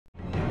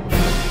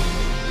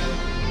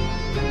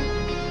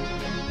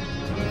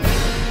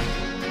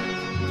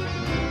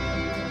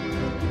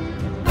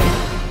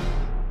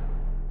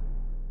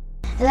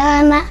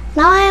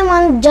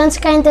John's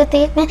Kind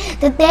Entertainment.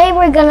 Today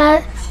we're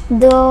gonna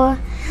do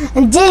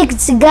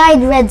Jake's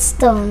Guide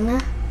Redstone.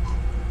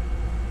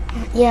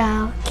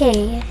 Yeah,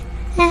 okay.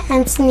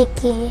 I'm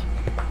sneaky.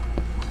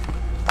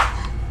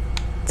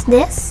 What's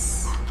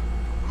this?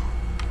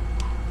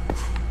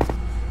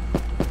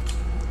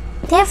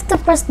 Do you have to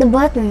press the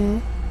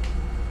button?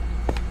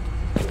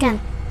 I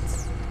can't.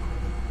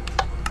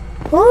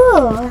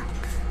 Ooh!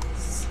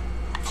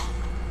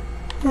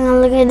 Now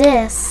look at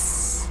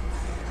this.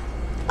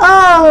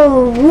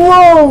 Oh!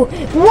 Whoa!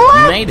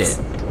 What? You made it.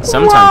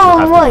 Sometimes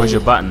you'll have to push a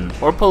button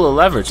or pull a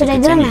lever to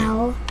continue. What do I do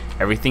now?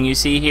 Everything you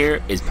see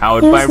here is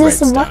powered by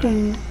redstone.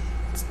 Button.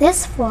 What's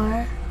this for?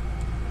 I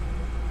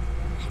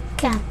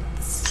can't.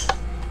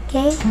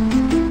 Okay.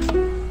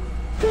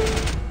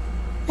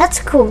 That's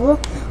cool.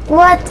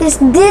 What is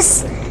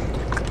this?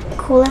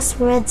 Coolest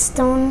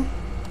redstone.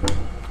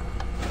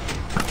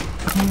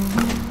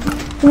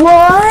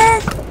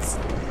 What?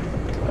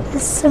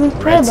 This is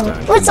incredible.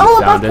 Redstone What's can be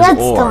all found about as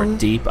redstone? ore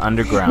deep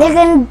underground. They're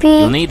gonna be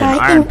You'll need an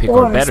iron pick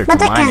or better to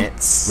mine it.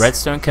 can't.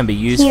 Redstone can be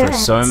used for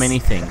so many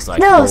things like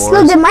No, doors,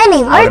 slow the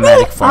mining. Are they?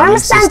 automatic farming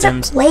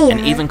systems, systems, and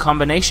even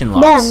combination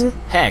locks.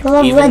 Heck,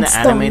 even the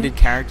animated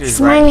characters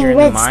right here in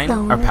the mine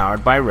are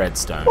powered by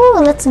redstone.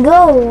 Oh, let's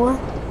go.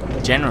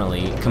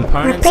 Generally,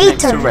 components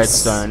next to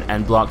redstone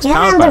and blocks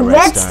powered by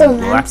redstone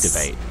will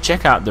activate.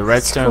 Check out the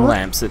redstone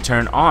lamps that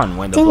turn on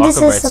when the block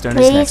of redstone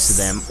is next to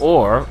them,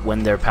 or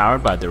when they're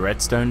powered by the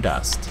redstone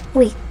dust.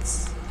 Wait.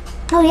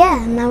 Oh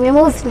yeah, now we're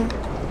moving.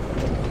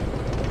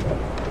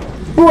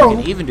 Whoa. You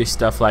can even do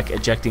stuff like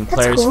ejecting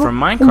players from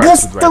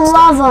minecarts with redstone.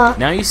 Lava.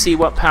 Now you see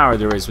what power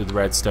there is with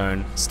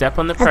redstone. Step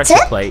on the pressure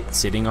plate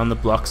sitting on the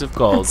blocks of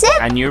gold,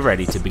 and you're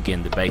ready to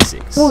begin the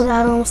basics. Oh,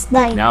 that almost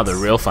died. Now the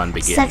real fun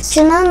begins.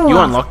 Section unlocked. You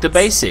unlock the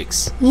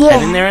basics. Yeah,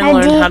 Head in there and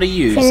learn how to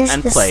use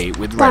and play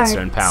with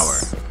redstone power.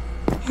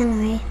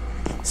 Anyway,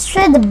 let's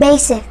try the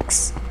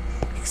basics.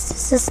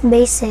 This is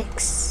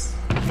basics.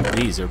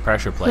 These are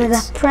pressure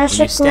plates. When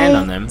you stand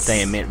on them,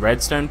 they emit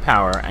redstone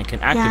power and can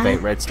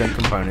activate redstone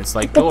components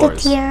like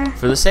doors.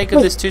 For the sake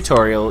of this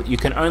tutorial, you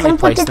can only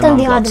place them on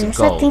blocks of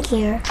gold.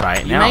 Try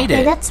it now. You made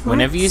it.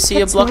 Whenever you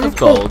see a block of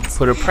gold,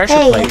 put a pressure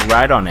plate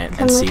right on it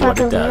and see what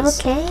it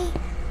does.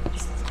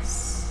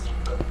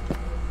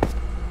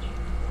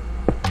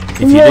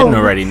 If you didn't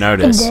already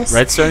notice,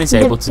 redstone is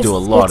able to do a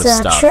lot of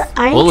stuff.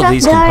 All of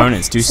these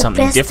components do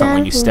something different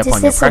when you step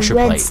on your pressure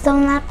plate.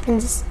 Redstone lamp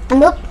and this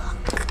block.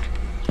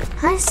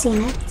 I've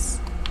seen it.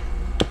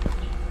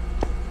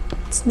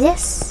 What's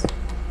this?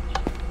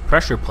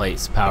 Pressure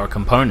plates power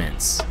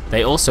components.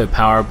 They also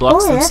power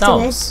blocks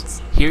themselves.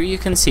 Here you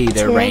can see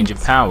their range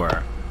of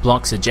power.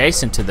 Blocks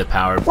adjacent to the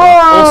powered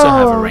block also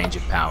have a range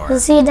of power.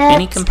 See that?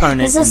 Any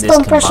component in this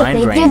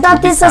combined range will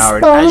be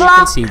powered, as you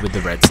can see with the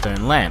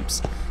redstone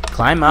lamps.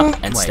 Climb up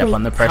and step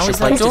on the pressure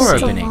plate door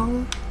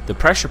opening. The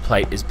pressure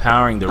plate is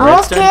powering the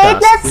redstone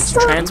dust, which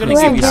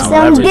transmits to give you some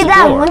levers of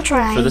door.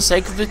 For the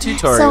sake of the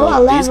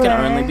tutorial, these can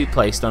only be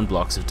placed on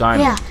blocks of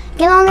diamond.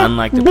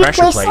 Unlike the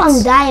pressure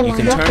plates, you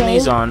can turn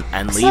these on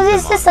and leave them on.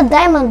 So this is a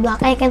diamond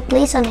block I can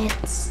place on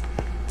it.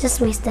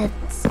 Just wasted.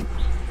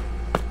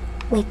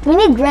 Wait, we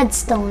need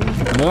redstone.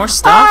 More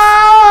stuff?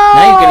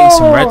 Now you're getting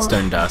some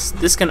redstone dust.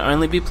 This can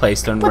only be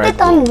placed on red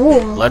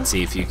wool. Let's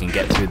see if you can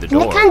get through the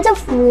door. What kinds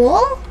of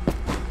wool?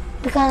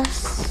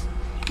 Because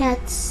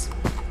it's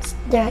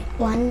the right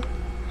one.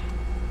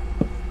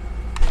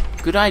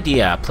 Good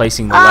idea,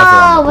 placing the lever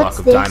on the block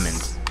of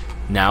diamond.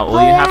 Now all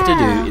you have to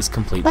do is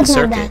complete the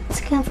circuit. That's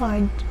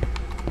forward.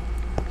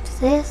 What's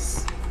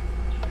this?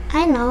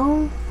 I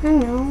know.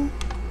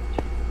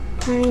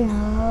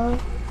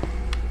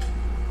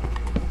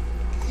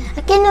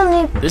 I can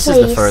only This is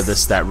the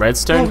furthest that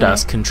redstone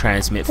dust can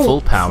transmit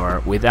full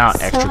power without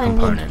extra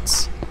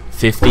components.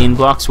 15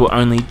 blocks will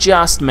only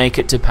just make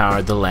it to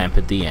power the lamp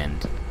at the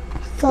end.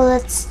 So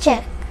let's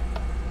check.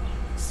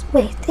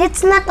 Wait,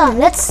 it's not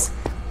on.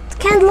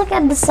 Can't look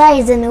at the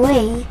size in a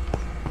way.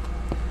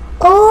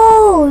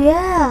 Oh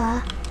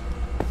yeah.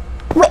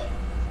 Wait.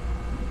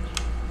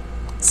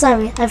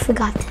 Sorry, I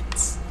forgot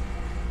it.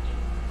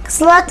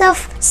 There's a lot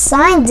of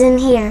signs in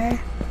here.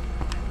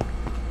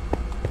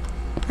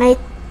 Right.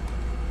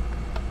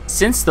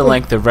 Since the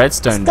length of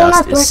redstone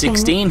dust is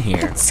 16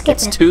 here,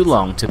 it's too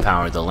long to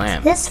power the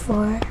lamp. What's this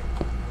for?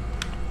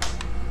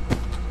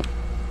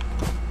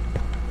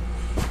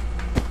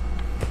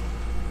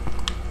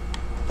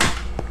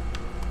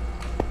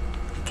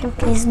 Can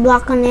please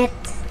block on it.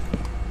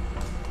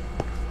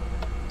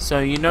 So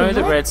you know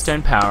that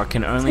redstone power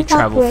can only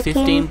travel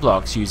 15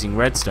 blocks using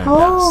redstone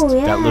dust.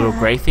 That little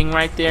grey thing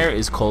right there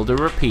is called a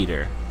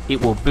repeater.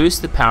 It will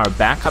boost the power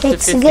back up to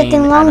 15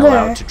 and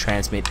allow it to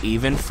transmit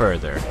even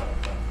further.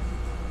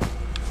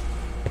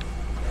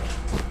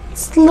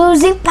 It's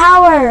losing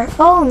power.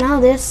 Oh, now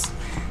there's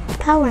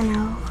power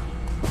now.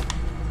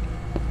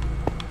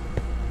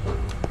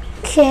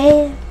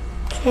 Okay.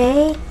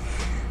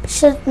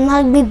 Should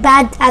not be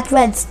bad at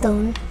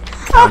redstone.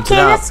 Okay,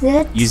 that's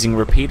good. Using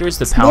repeaters,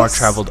 the power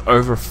traveled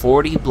over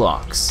 40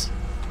 blocks.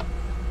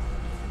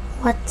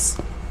 What?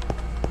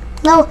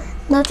 No,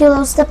 don't you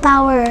lose the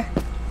power.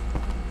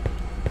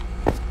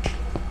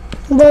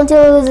 Don't you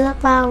lose the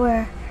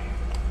power.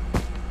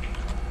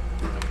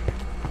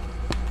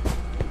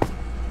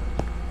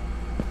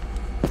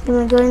 I'm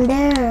gonna go in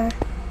there.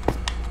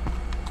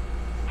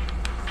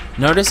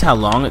 Notice how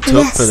long it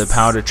took for the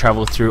power to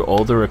travel through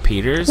all the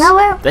repeaters?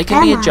 They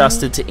can be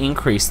adjusted to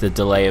increase the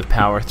delay of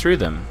power through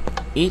them.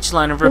 Each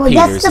line of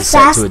repeaters is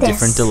set to a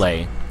different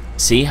delay.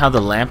 See how the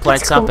lamp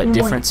lights up at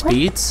different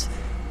speeds?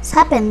 What's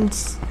happened?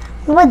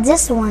 What about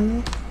this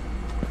one?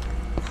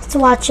 Let's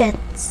watch it.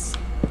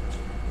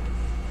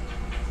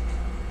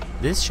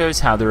 This shows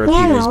how the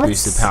repeaters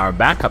boost the power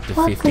back up to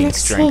 15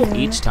 strength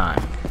each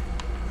time.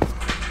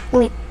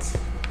 Wait.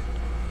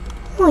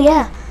 Oh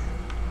yeah.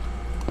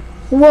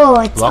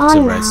 Whoa, it's Blocks on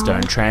of now.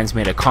 redstone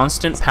transmit a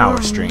constant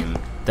power stream.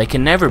 They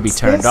can never be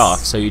turned off,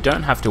 so you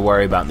don't have to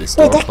worry about this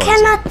door closing. I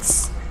cannot.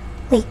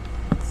 Wait.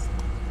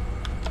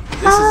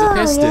 This is a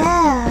piston.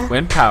 Yeah.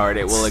 When powered,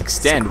 it will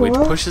extend, which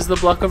pushes the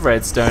block of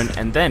redstone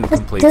and then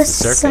completes the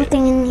circuit. There's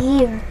something in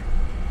here.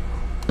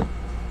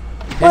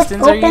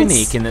 Pistons are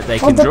unique in that they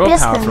can draw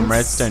power from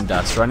redstone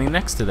dust running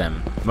next to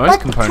them.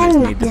 Most components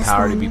need the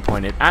power to be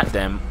pointed at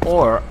them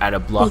or at a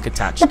block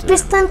attached to them. The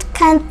piston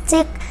can't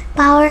take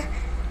power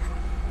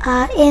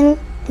in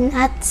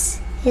at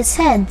his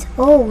head.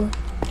 Oh,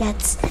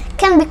 yes.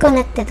 Can be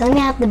connected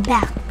only at the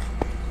back.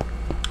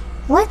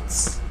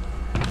 What?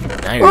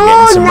 Now you're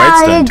getting some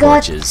redstone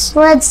torches.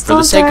 For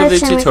the sake of the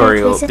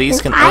tutorial,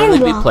 these can only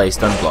be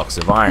placed on blocks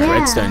of iron. Yeah.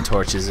 Redstone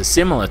torches are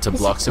similar to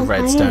blocks of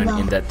redstone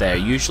in that they are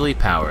usually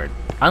powered.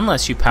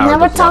 Unless you power the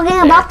block they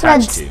are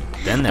attached to,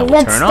 then they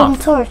will turn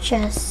off.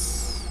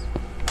 Torches.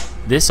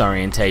 This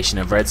orientation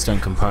of redstone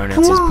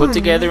components is put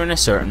together in a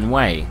certain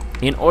way.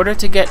 In order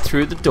to get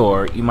through the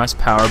door, you must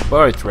power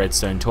both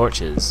redstone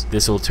torches.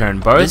 This will turn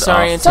both off. This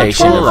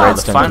orientation of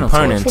redstone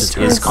components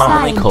is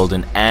commonly called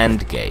an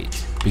AND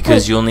gate,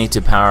 because you'll need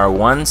to power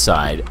one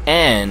side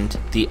and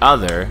the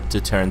other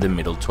to turn the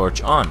middle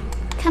torch on.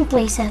 Can't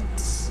place it.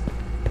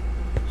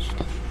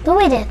 Do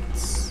it.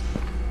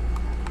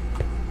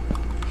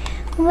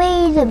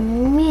 Wait a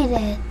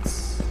minute.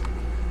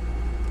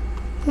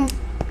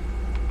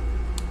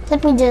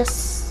 Let me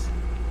just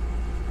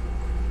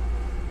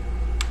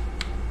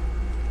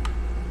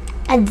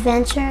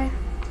adventure.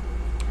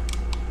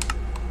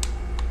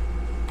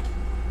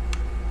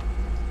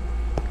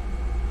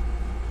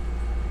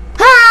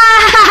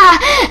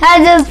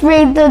 I just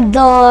break the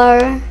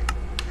door.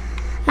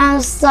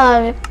 I'm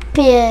sorry,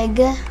 pig.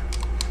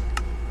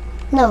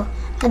 No,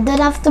 I don't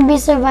have to be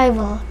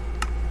survival.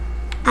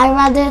 I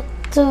rather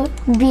to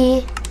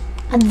be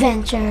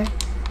adventure.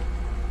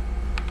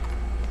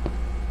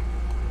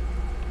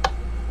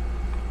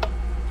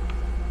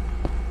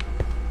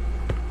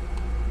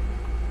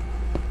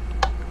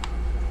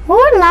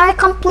 Oh, now I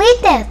complete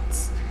it.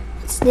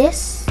 What's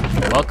this?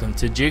 Welcome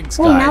to Jig's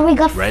Guide, now we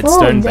got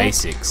Redstone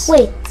Basics.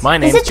 Wait, my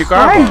name's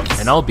Jigarbon,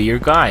 and I'll be your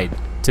guide.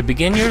 To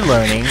begin your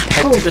learning,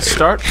 head to the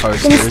start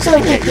posters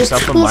and get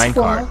yourself a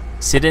minecart.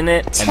 Sit in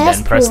it and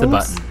then press the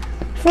button.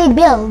 Free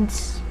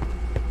builds.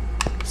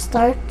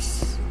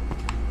 Starts.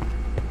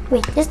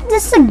 Wait, is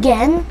this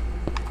again?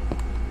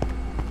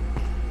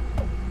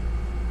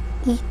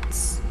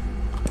 Eats.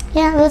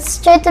 Yeah, let's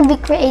try to be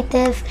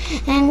creative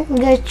and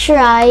go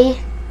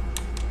try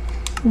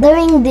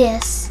doing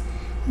this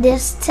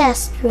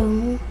test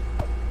room.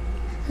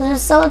 They're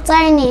so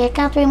tiny, I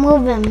can't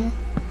remove them.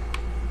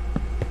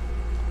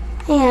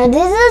 Yeah,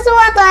 this is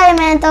what I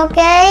meant,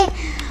 okay?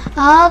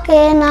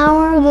 Okay,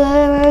 now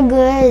we're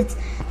good.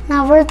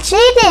 Now we're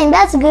cheating,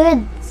 that's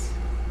good.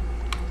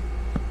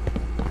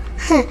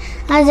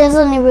 I just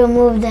only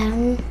removed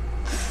them.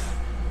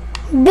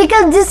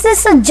 Because this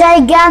is a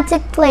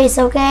gigantic place,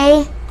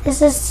 okay?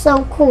 This is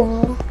so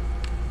cool.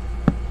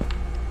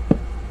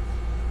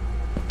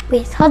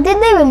 Wait, how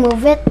did they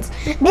remove it?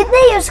 Did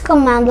they use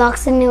command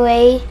blocks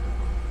anyway?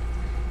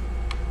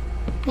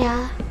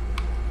 Yeah.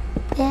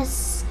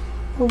 This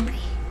will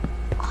be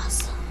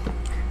awesome.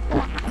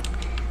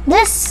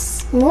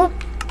 This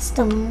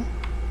moonstone.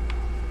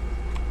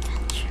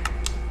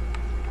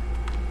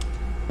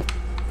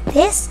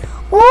 This?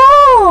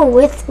 Oh!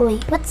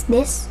 Wait, what's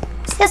this?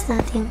 It's just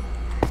nothing.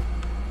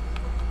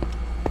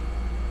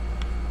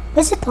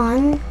 Is it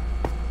on?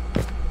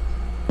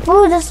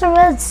 Oh, there's a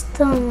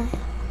redstone.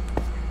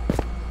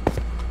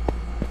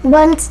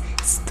 But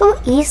it's too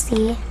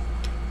easy.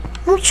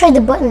 Let me try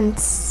the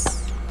buttons.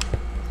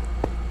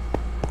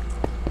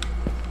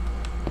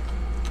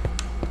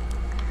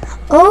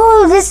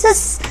 Oh, this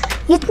is...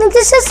 You think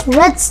this is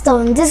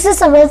redstone? This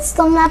is a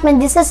redstone map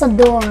and this is a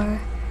door.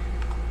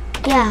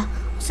 Yeah.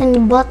 So in the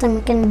bottom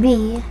it can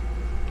be.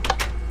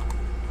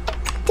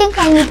 I think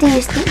I need to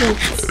use the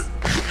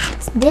 8s.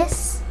 It's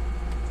this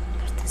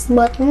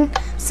button.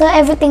 So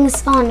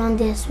everything's on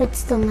this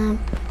redstone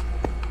lamp.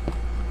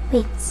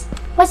 Wait,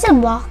 what's it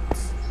blocked?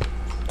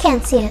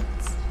 Can't see it.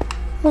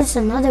 There's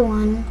another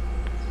one.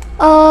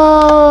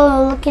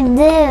 Oh, look at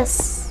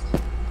this.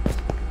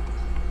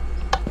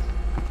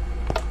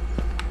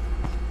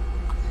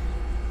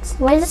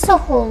 Why is this a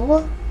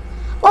hole?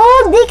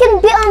 Oh, they can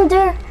be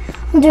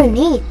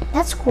underneath.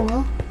 That's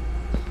cool.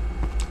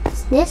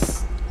 What's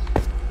this?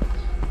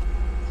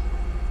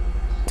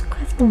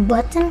 The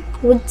button?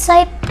 Wood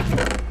type?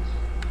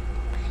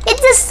 It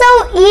is so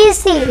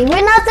easy!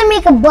 We're not to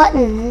make a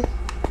button.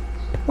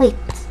 Wait.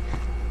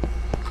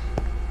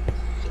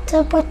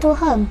 Teleport to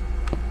hub.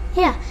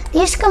 Yeah,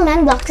 these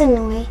command blocks in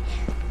the way.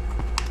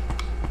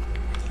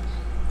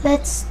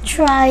 Let's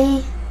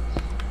try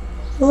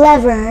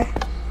lever.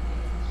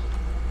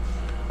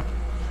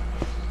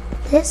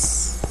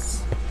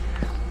 This.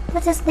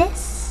 What is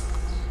this?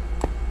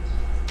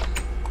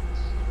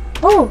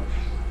 Oh!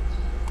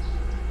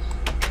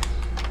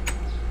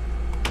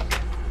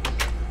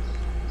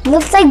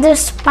 Looks like there's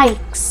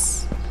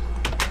spikes.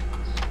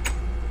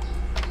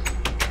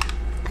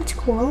 That's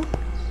cool.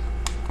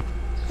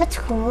 That's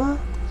cool.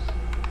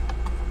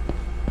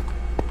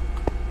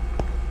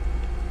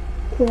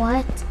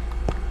 What?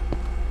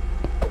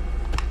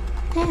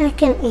 And I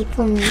can eat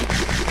from me.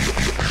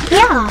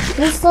 Yeah,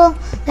 these little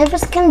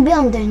levers can be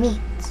underneath.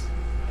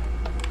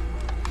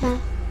 Yeah.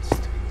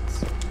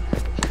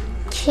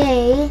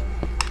 Okay.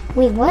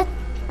 Wait, what?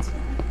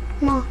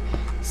 No.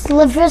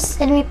 Slivers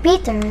and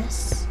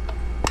repeaters.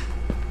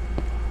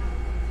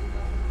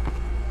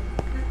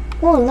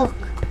 Oh, look.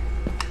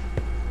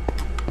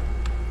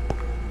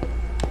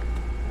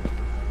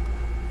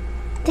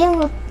 Then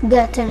we'll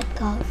gotta turn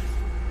it off.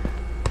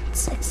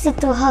 Let's exit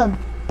to hub.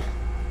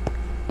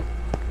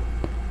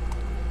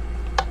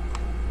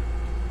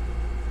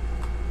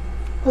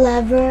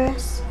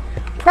 Levers.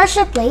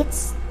 Pressure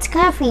plates. It's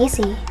kind of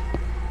easy.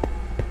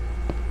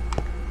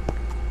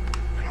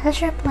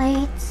 Pressure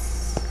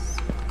plates.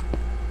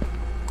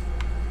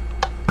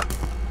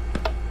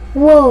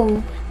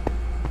 Whoa.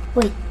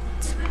 Wait.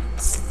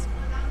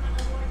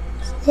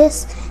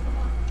 This.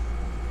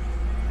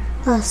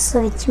 Oh,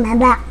 switch my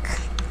back.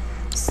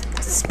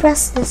 Let's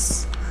press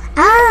this.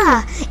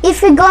 Ah!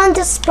 If you go on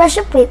this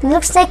pressure plate, it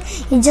looks like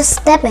you just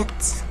step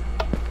it.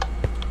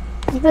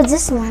 Maybe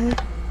this one.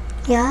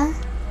 Yeah.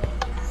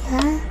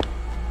 Yeah.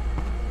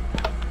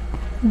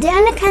 There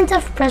are any kind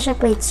of pressure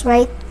plates,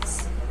 right?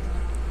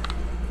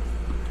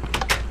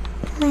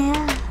 Oh,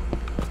 yeah.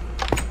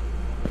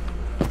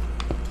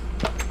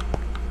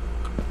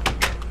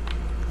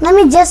 Let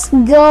me just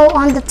go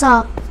on the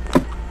top.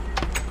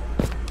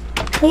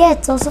 Oh, yeah,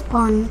 it's also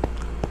on.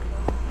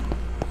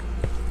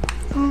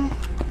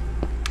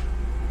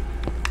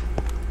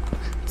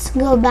 Let's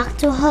go back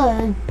to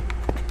hub.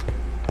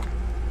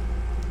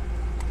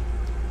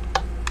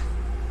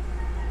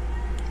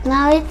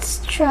 Now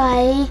let's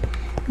try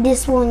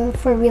this one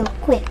for real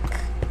quick.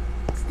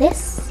 What's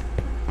this?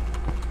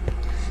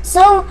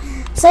 So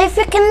if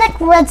you connect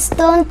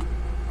redstone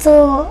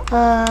to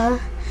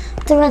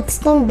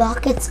redstone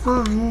block, it's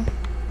on.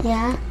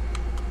 Yeah.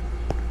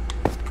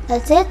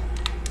 That's it.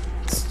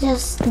 It's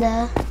just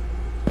like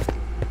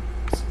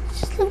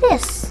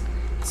this.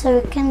 So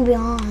it can be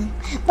on.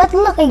 But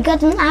look, I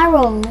got an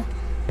arrow.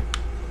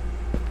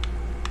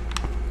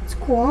 It's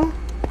cool.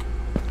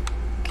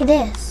 Look at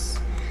this.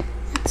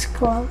 That's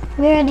cool.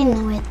 We already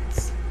know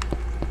it.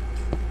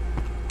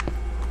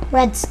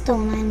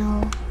 Redstone, I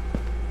know.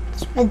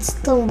 It's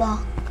redstone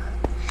block.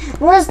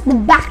 Where's the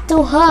back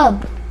to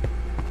hub?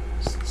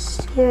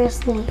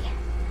 Seriously.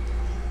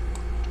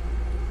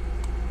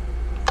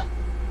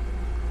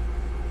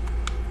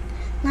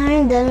 Now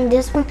I'm done with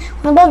this one.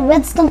 What about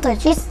redstone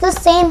torch? It's the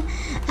same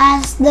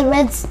as the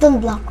redstone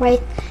block,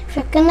 right? If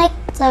you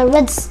connect the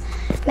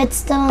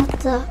redstone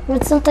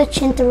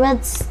torch into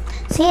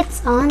see,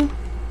 it's on.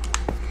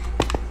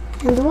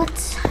 And what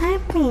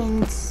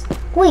happens?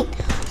 Wait,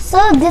 so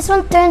this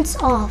one turns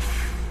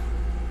off.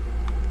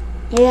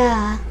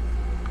 Yeah,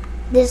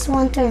 this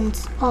one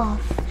turns off.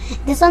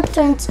 This one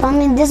turns on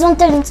and this one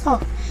turns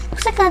off.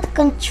 Looks like a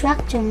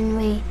contraction in a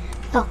way.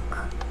 Look.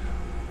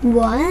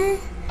 What?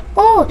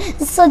 Oh,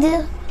 so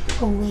the.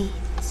 Oh wait,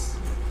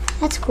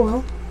 that's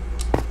cool.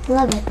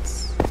 Love it.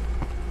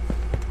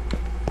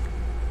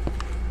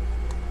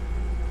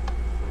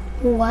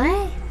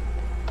 Why?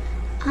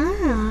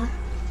 Ah,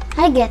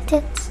 I get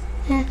it.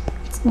 Yeah,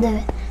 let's do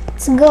it.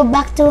 Let's go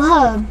back to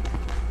hub.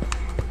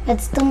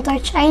 Redstone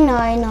torch. I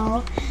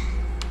know.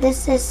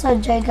 This is so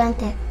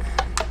gigantic.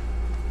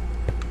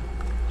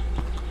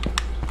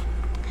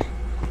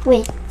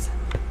 Wait.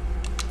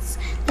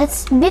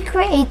 Let's be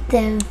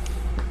creative.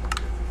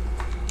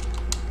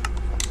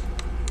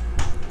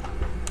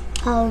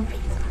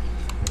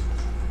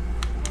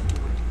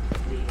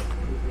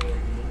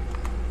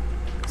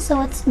 So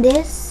what's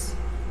this?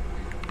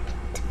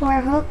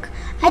 Power hook.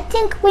 I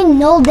think we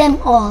know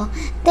them all.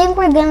 I think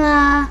we're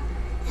gonna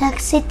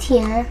exit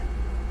here.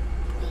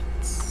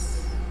 Wait.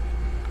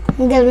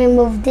 And then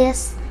remove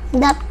this.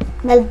 That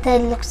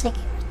looks like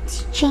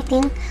it's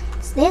cheating.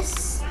 What's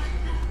this?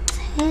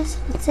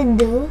 What's it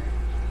do?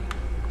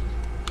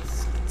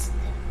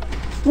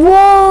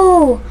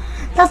 Whoa!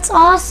 That's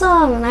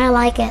awesome! I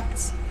like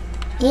it.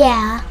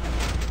 Yeah.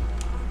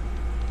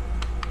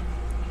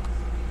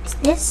 What's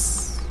this?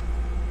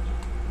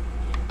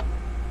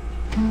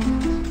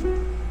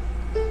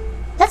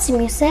 That's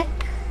music.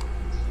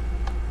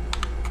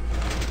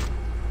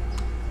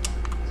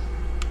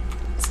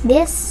 What's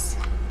this?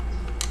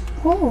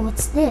 Oh,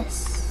 what's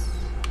this?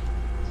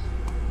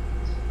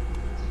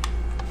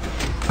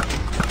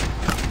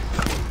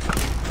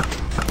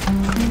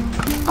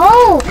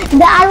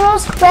 the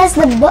arrows press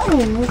the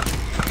button,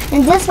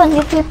 and this one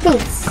it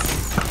repeats.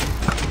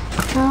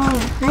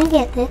 Oh, I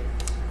get it.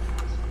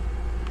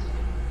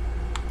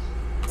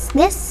 What's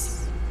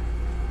this?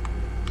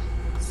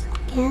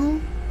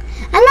 Again.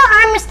 I know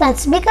armor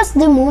stands because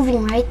they're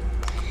moving, right?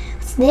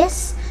 What's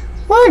this?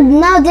 Wood.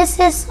 Now this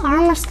is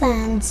armor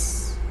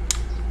stands.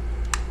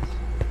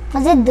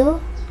 What's it do?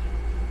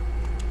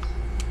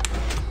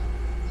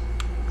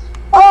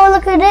 Oh,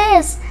 look at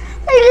this!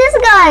 Look at this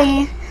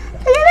guy!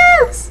 Look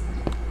at this!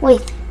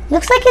 Wait,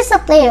 looks like he's a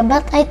player,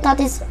 but I thought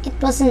it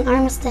was an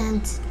armor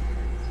stand.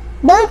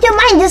 Don't you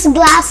mind this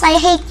glass? I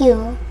hate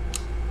you.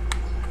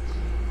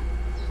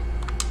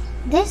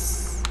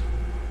 This?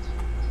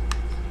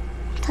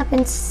 What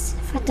happens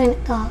if I turn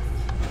it off?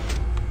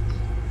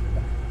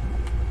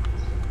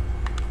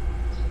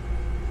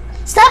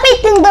 Stop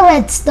eating the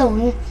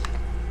redstone.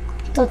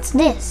 What's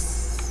this?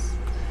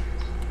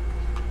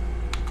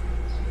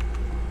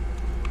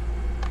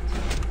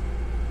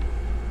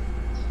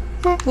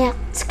 Yeah,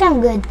 it's kind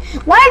of good.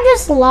 Why are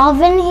there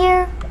lava in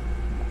here?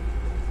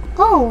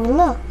 Oh,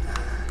 look.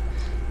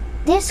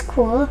 This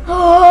cool.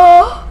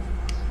 Oh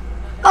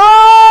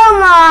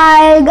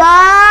my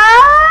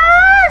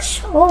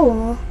gosh!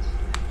 Oh,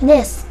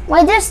 this.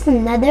 Why there's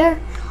nether?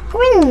 Are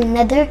we in the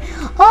nether?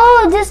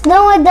 Oh, there's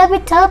no one that we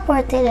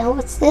teleported. And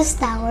what's this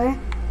tower?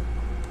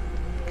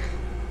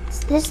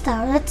 What's this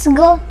tower? Let's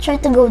go. Try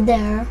to go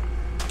there.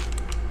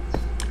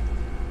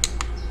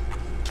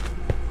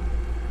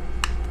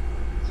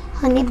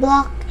 Honey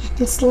block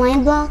and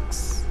slime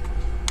blocks.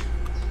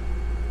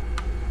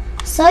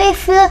 So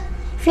if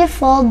you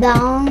fall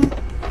down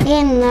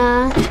in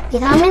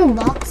how many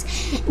blocks?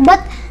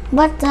 But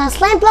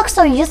slime blocks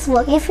are useful.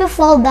 If you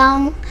fall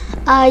down,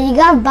 you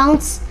gotta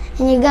bounce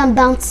and you gotta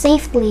bounce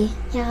safely.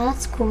 Yeah,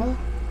 that's cool.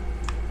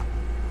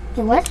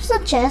 Okay, where's the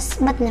chest?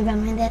 But never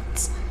mind.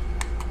 That's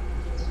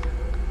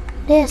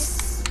this.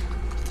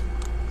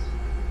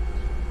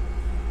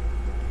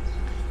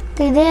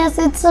 Okay, this.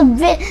 It's a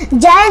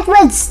giant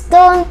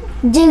redstone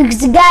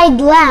guide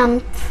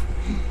lamp.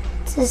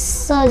 This is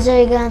so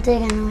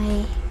gigantic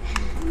anyway.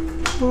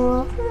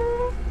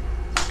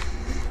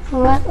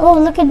 What? Oh,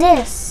 look at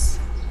this.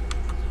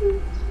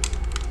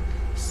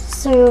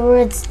 So a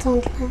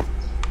redstone lamp.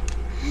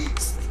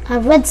 A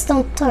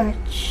redstone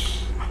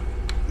torch.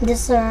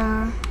 This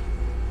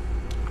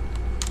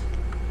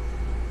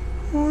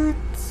what?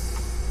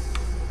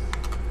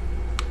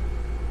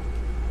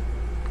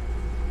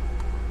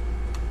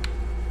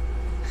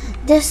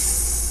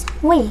 This,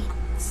 wait,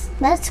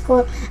 that's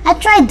cool. I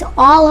tried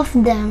all of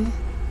them,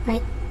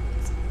 right?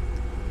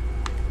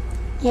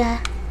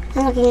 Yeah,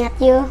 I'm looking at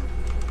you.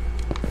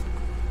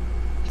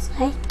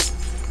 Sorry.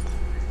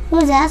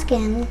 Who's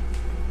asking?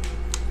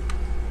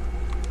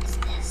 What's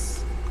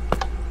this?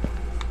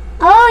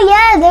 Oh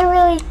yeah, they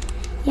really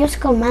use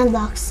command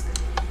blocks.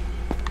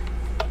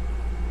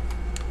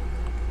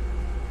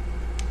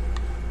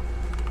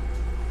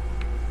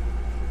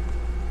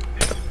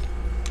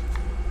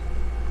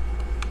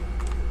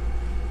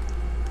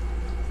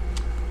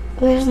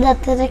 Where's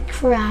that it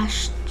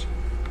crashed?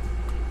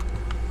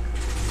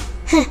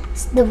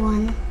 It's the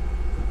one.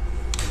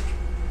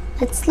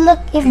 Let's look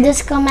if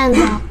this command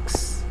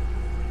box.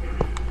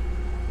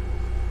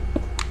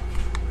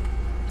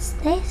 What's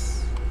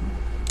this?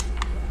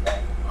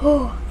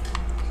 Oh,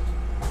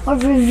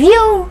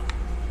 overview.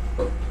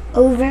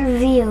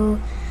 Overview.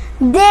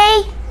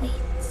 Wait.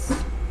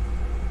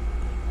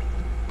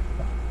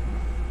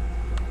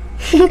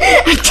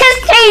 I'm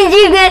just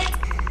changing it.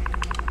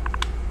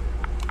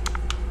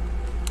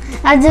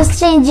 I'm just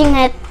changing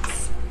it.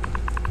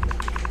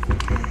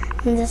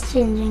 I'm just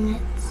changing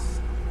it.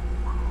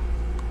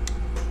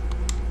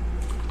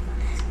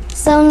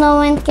 So no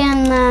one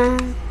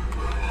can,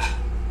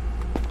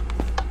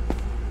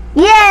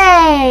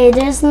 Yay!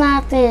 There's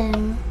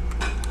nothing.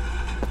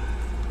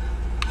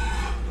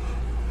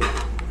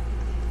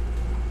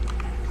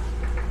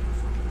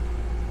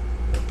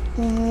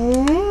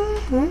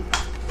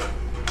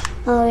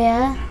 Oh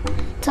yeah.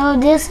 So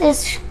this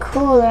is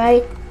cool,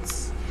 right?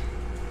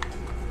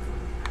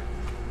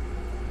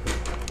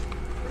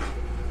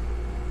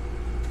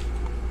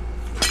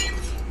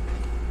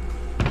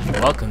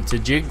 Welcome to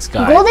Jig's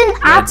Guide,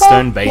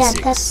 Redstone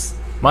Basics.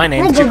 My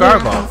name's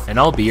Jigarbov, and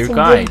I'll be your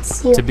guide.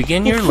 To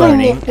begin your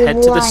learning,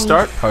 head to the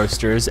start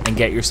posters and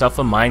get yourself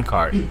a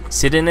minecart.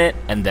 Sit in it,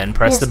 and then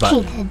press the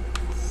button.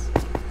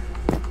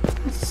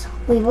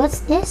 Wait, what's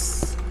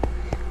this?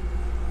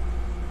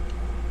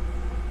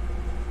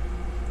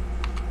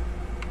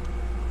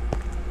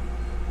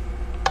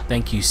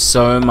 Thank you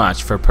so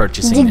much for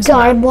purchasing this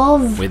map.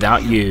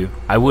 Without you,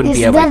 I wouldn't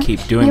be able to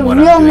keep doing what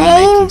I'm doing,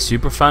 making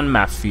super fun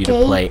maps for you to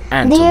play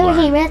and to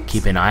learn.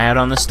 Keep an eye out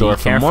on the store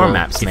for more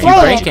maps. If you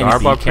break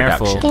anything,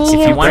 careful.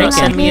 If you want to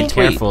send me a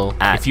tweet,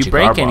 if you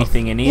break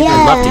anything in either,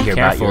 I'd love to hear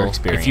about your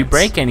experience. If you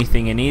break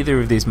anything in either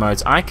of these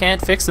modes, I can't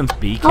fix them.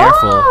 Be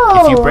careful.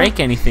 If you break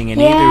anything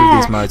in either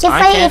of these modes,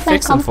 I can't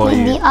fix them for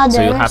you.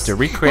 So you'll have to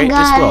recreate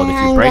this world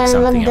if you break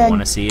something and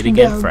want to see it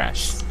again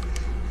fresh.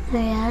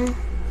 Yeah.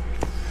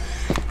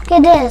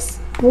 Look at this.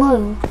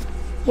 Whoa.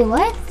 You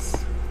what?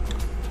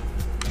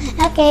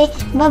 Okay,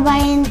 bye-bye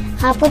and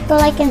put the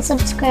like and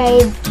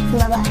subscribe.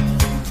 Bye-bye.